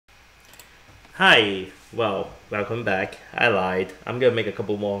Hi, welcome back. I lied. I'm gonna make a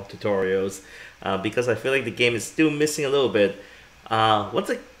couple more tutorials because I feel like the game is still missing a little bit. What's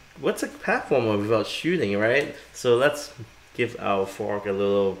a platformer without shooting, right? So let's give our fork a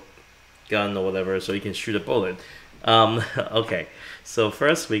little gun or whatever so you can shoot a bullet. Okay, so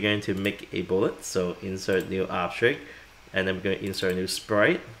first we're going to make a bullet. So insert new object, and then we're going to insert a new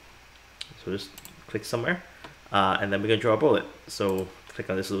sprite. So just click somewhere, and then we're gonna draw a bullet. So click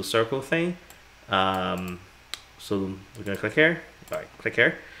on this little circle thing. Um, so we're gonna click here. All right, click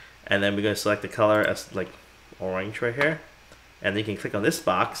here, and then we're gonna select the color as like orange right here, and then you can click on this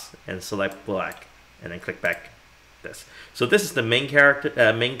box and select black, and then click back this. So this is the main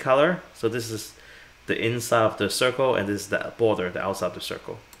character, main color. So this is the inside of the circle, and this is the border, the outside of the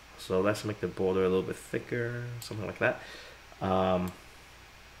circle. So let's make the border a little bit thicker, something like that. Like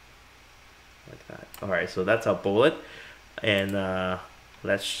that. All right, so that's our bullet, and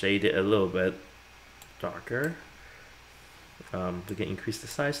let's shade it a little bit darker. We can increase the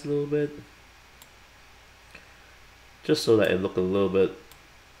size a little bit, just so that it look a little bit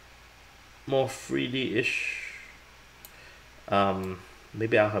more 3D-ish.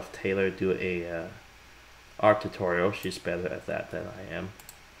 Maybe I'll have Taylor do a art tutorial. She's better at that than I am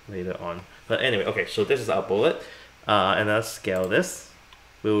later on. But anyway, okay, so this is our bullet, and let's scale this.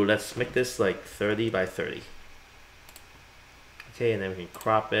 Let's make this like 30 by 30. Okay, and then we can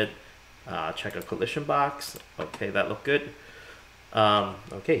crop it. Check a collision box. Okay, that looked good.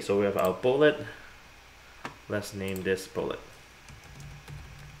 Okay, so we have our bullet. Let's name this bullet.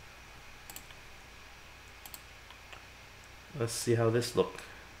 Let's see how this look.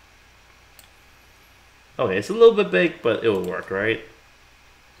 Okay, it's a little bit big, but it'll work, right?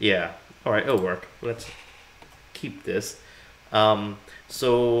 Yeah, all right, it'll work. Let's keep this.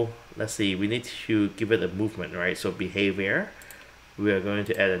 So let's see, we need to give it a movement, right? So behavior, we are going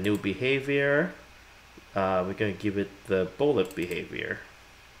to add a new behavior. We're going to give it the bullet behavior.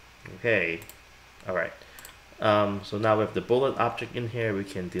 Okay, all right. So now we have the bullet object in here. We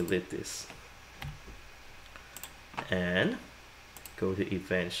can delete this and go to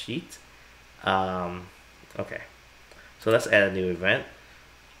event sheet. Okay, so let's add a new event.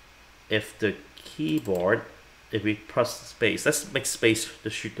 If the keyboard, if we press space, let's make space to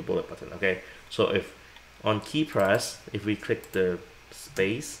shoot the bullet button. Okay, so if on key press, if we click the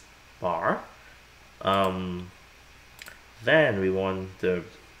space bar, then we want the,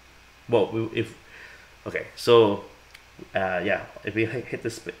 okay, so yeah, if we hit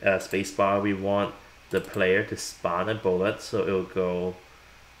the space bar, we want the player to spawn a bullet. So it will go,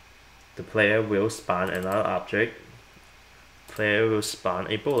 the player will spawn another object, player will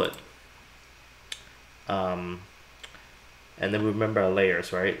spawn a bullet. And then remember our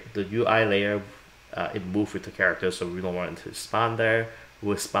layers, right? The UI layer, it moves with the character, so we don't want it to spawn there.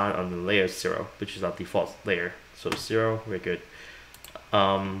 We'll spawn on the layer 0, which is our default layer. So 0, we're good.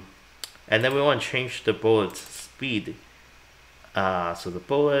 And then we want to change the bullet speed. So the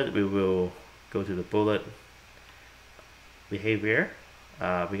bullet, we will go to the bullet behavior.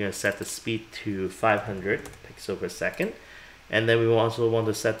 We're going to set the speed to 500 pixels per second. And then we also want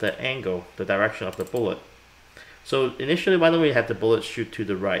to set the angle, the direction of the bullet. So initially, why don't we have the bullet shoot to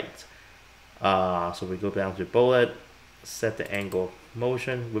the right? So we go down to bullet, set the angle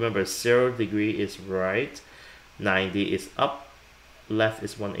motion. Remember, 0 degree is right, 90 is up, left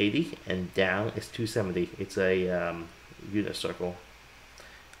is 180, and down is 270. It's a unit circle.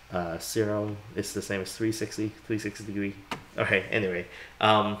 0 is the same as 360 degree. Okay, anyway,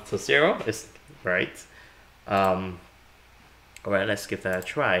 so 0 is right. All right, let's give that a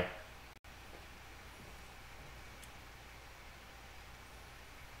try.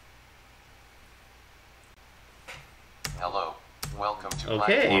 Hello, welcome to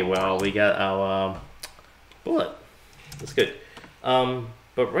Okay, well, we got our bullet. That's good.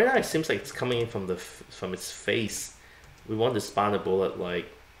 But right now it seems like it's coming in from its face. We want to spawn the bullet like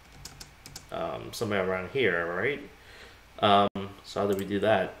somewhere around here, right? So how do we do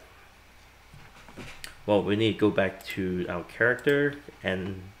that? Well, we need to go back to our character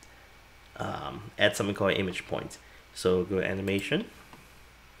and add something called image point. So go to animation.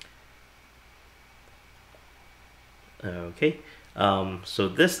 Okay, so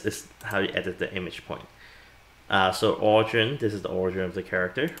this is how you edit the image point. So origin, this is the origin of the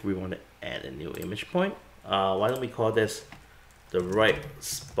character. We want to add a new image point. Why don't we call this the right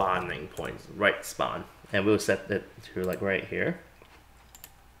spawning point, right spawn, and we'll set it to like right here.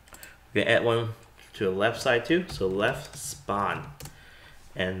 We can add one to the left side too, so left spawn,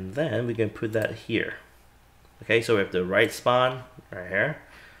 and then we can put that here. Okay, so we have the right spawn right here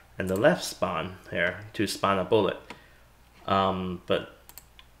and the left spawn here to spawn a bullet. But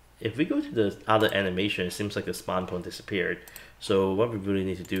if we go to the other animation, it seems like the spawn point disappeared. So what we really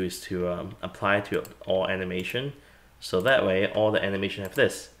need to do is to apply it to all animation, so that way all the animation have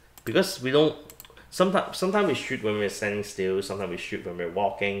this. Because we don't, sometimes we shoot when we're standing still, sometimes we shoot when we're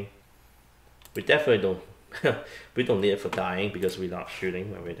walking. We definitely don't we don't need it for dying because we're not shooting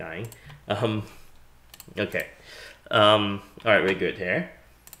when we're dying. Okay. All right, we're good here.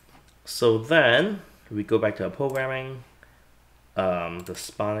 So then we go back to our programming, the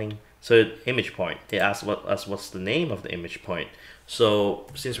spawning. So image point, it asks what's the name of the image point. So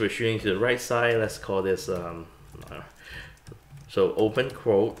since we're shooting to the right side, let's call this so open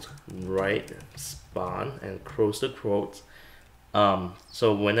quote right spawn and close the quotes.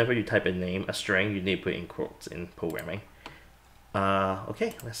 So whenever you type a name, a string, you need to put in quotes in programming.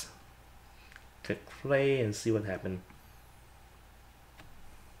 Okay, let's click play and see what happened.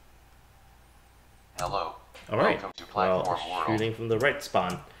 Hello. All right. Welcome to Platform World. Shooting from the right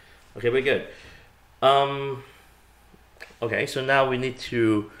spawn. Okay, we're good. Okay, so now we need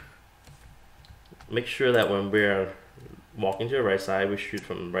to make sure that when we're walking to the right side, we shoot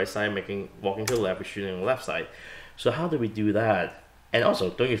from the right side, walking to the left, we're shooting on the left side. So how do we do that? And also,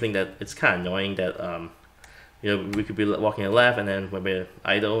 don't you think that it's kind of annoying that you know, we could be walking to the left and then when we're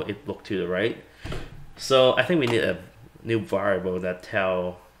idle, it look to the right. So I think we need a new variable that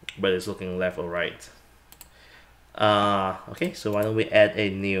tell whether it's looking left or right. Okay, so why don't we add a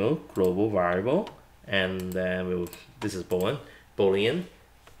new global variable, and then this is Boolean,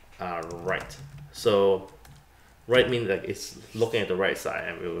 right. So right means like it's looking at the right side,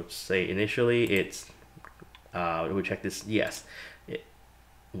 and we would say initially it's we check this yes.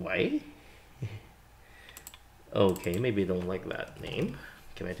 Why? Okay, maybe I don't like that name.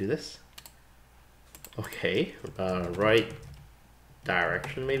 Can I do this? Okay, right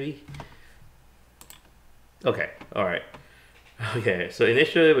direction maybe. Okay, all right. Okay, so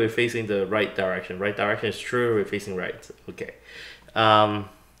initially we're facing the right direction. Right direction is true, we're facing right. Okay.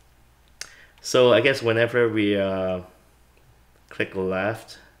 So I guess whenever we click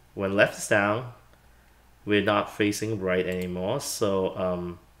left, when left is down, we're not facing right anymore.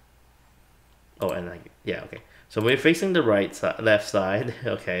 So oh, and yeah, okay. So we're facing the left side.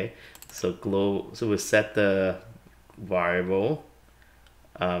 Okay. So we set the variable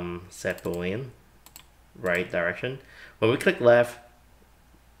set Boolean right direction. When we click left,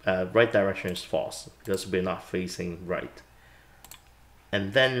 right direction is false because we're not facing right.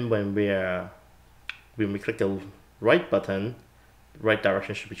 And then when we click the right button, right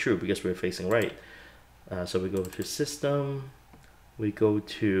direction should be true because we're facing right. So we go to system, we go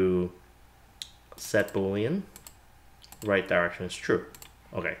to set Boolean, right direction is true.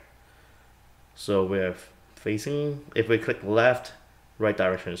 Okay. So we're facing, if we click left, right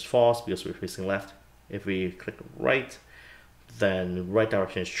direction is false because we're facing left. If we click right, then right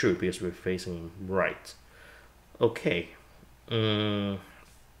direction is true because we're facing right. Okay.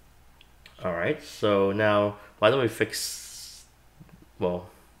 Alright, so now why don't we fix, well,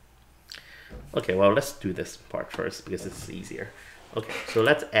 okay, well let's do this part first because it's easier. Okay, so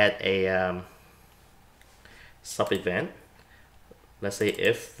let's add a sub event. Let's say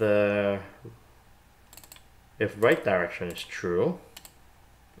if right direction is true,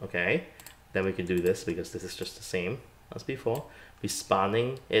 okay, then we can do this because this is just the same as before. We're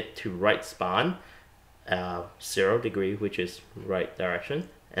spawning it to right spawn, 0 degree, which is right direction,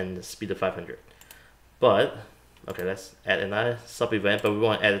 and the speed of 500. But okay, let's add another sub event, but we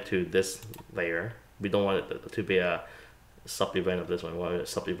want to add it to this layer. We don't want it to be a sub event of this one. We want a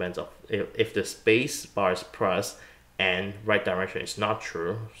sub event of if the space bar is plus and right direction is not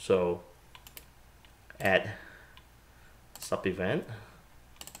true. So add sub event,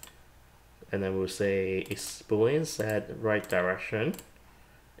 and then we'll say it's Boolean set right direction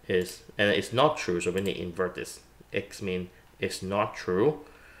is, and it's not true, so we need to invert this. X mean it's not true.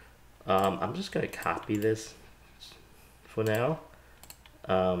 I'm just gonna copy this for now.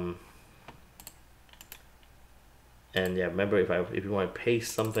 And yeah, remember if you want to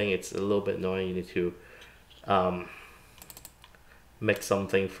paste something, it's a little bit annoying. You need to make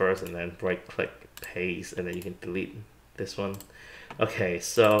something first and then right click paste, and then you can delete this one. Okay,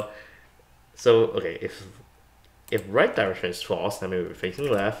 so okay, if right direction is false, then we're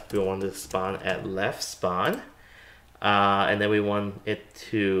facing left. We want to spawn at left spawn, and then we want it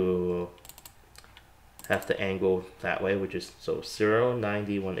to have the angle that way, which is so 0,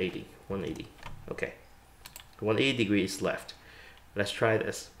 90, 180, 180. Okay, 180 degrees left. Let's try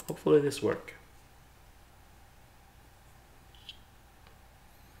this. Hopefully this works.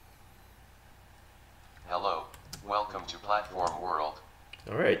 Hello, welcome to Platform World.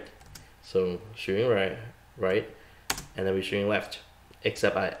 All right, so shooting right, and then we're shooting left.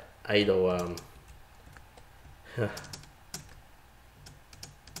 Except idle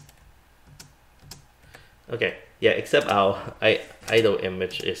okay, yeah, except our idle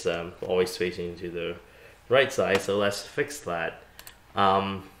image is always facing to the right side, so let's fix that.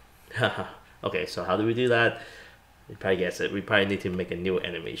 Okay, so how do we do that? You probably guess it. We probably need to make a new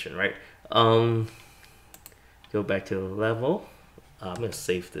animation, right? Go back to the level. I'm gonna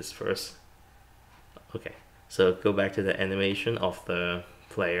save this first. Okay, so go back to the animation of the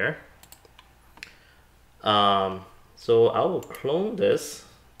player. So I will clone this,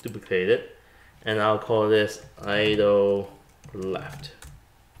 duplicate it, and I'll call this idle left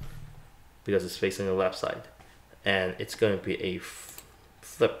because it's facing the left side, and it's going to be a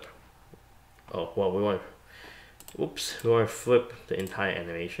flip. Oh well, we want to flip the entire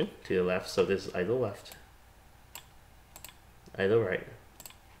animation to the left. So this is idle left, idle right.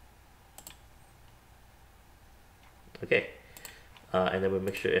 Okay, and then we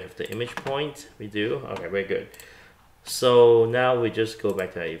make sure you have the image point. We do. Okay, very good. So now we just go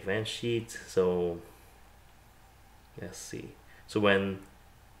back to our event sheet. So let's see. So when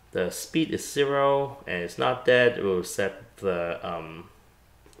the speed is 0 and it's not dead, we'll set the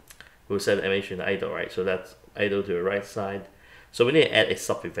animation to idle, right? So that's idle to the right side. So we need to add a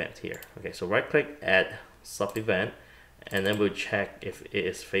sub event here. Okay, so right click, add sub event, and then we'll check if it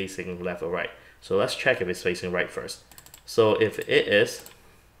is facing left or right. So let's check if it's facing right first. So if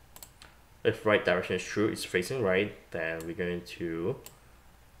right direction is true, it's facing right, then we're going to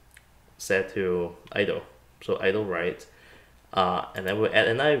set to idle. So idle right, and then we'll add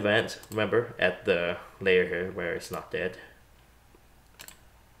another event. Remember, at the layer here where it's not dead.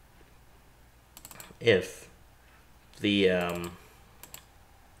 If the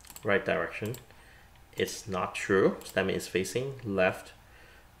right direction is not true, so that means it's facing left,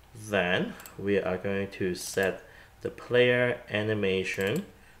 then we are going to set the player animation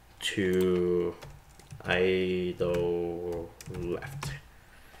to idle left.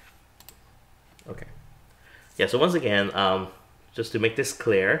 Okay. Yeah, so once again, just to make this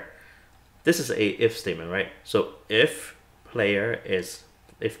clear, this is a if statement, right? So if player's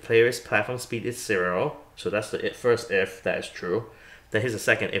platform speed is 0, so that's the first if that is true. Then here's the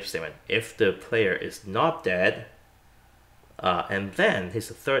second if statement. If the player is not dead, and then here's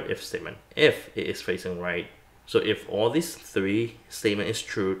the third if statement. If it is facing right. So if all these three statement is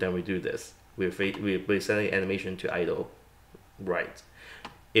true, then we do this. We're setting animation to idle right.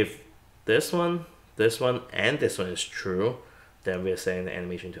 If this one, and this one is true, then we're setting the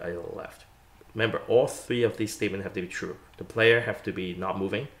animation to idle left. Remember, all three of these statements have to be true. The player have to be not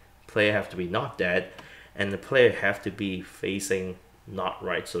moving, player have to be not dead, and the player have to be facing not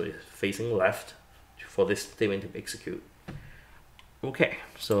right, so it's facing left for this statement to execute. Okay,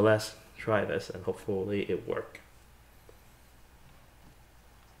 so let's try this and hopefully it works.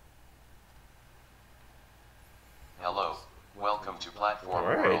 Hello, welcome to Platform All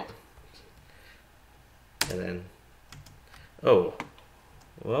right. World. And then, oh,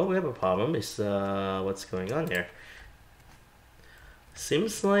 well, we have a problem. It's what's going on here?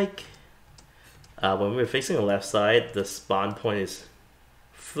 Seems like when we're facing the left side, the spawn point is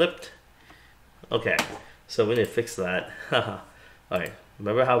flipped. Okay, so we need to fix that. Alright,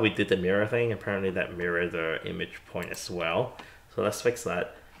 remember how we did the mirror thing? Apparently that mirrored the image point as well. So let's fix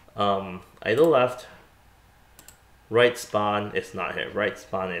that. Idle left, right spawn is not here. Right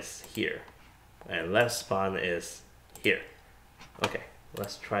spawn is here. And left spawn is here. Okay,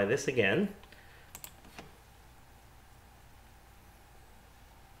 let's try this again.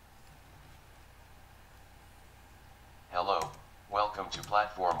 Hello, welcome to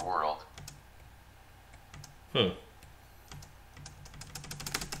Platform World.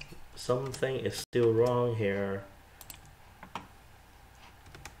 Something is still wrong here.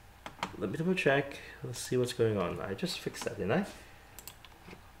 Let me double check. Let's see what's going on. I just fixed that, didn't I?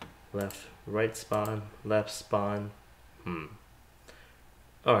 Left, right spawn, left spawn.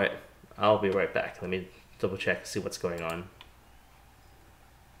 Alright, I'll be right back. Let me double check, see what's going on.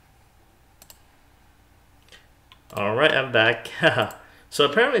 Alright, I'm back. So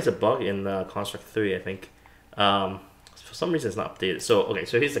apparently it's a bug in Construct 3, I think. For some reason it's not updated. So, okay,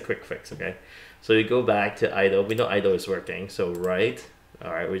 so here's the quick fix, okay? So you go back to idle. We know idle is working. So right,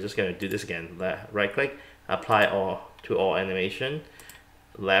 alright, we're just going to do this again. Right click, apply all to all animation.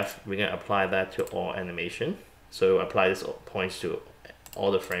 Left, we're going to apply that to all animation. So apply this points to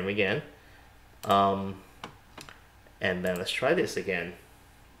all the frame again. And then let's try this again.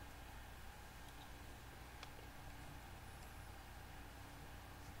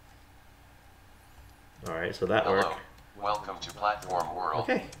 Alright, so that worked. Welcome to Platform World.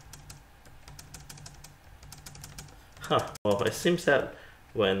 Okay. Huh. Well, it seems that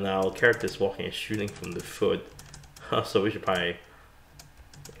when our character is walking and shooting from the foot. So we should probably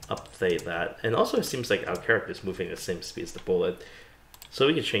update that. And also it seems like our character is moving at the same speed as the bullet. So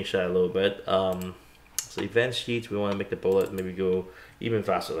we can change that a little bit. So event sheets, we want to make the bullet maybe go even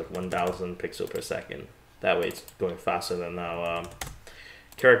faster, like 1000 pixel per second. That way it's going faster than our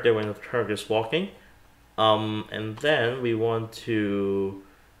character when the character is walking. And then we want to,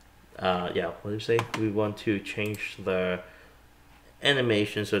 what do you say? We want to change the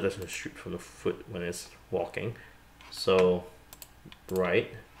animation so it doesn't shoot from the foot when it's walking. So right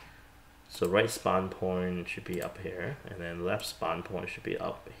spawn point should be up here, and then left spawn point should be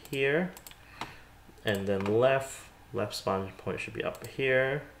up here, and then left spawn point should be up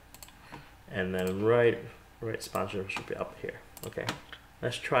here, and then right spawn point should be up here. Okay,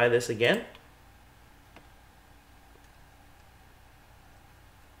 let's try this again.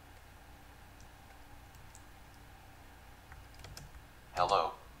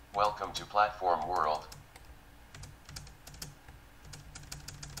 Hello, welcome to Platform World.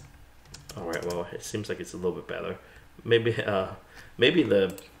 Alright, well, it seems like it's a little bit better. Maybe the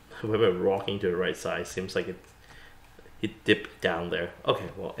when we're rocking to the right side, seems like it dipped down there. Okay,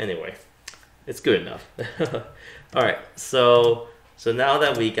 well, anyway, it's good enough. Alright, so now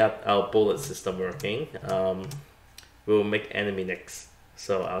that we got our bullet system working, we'll make enemy next.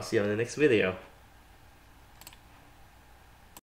 So I'll see you on the next video.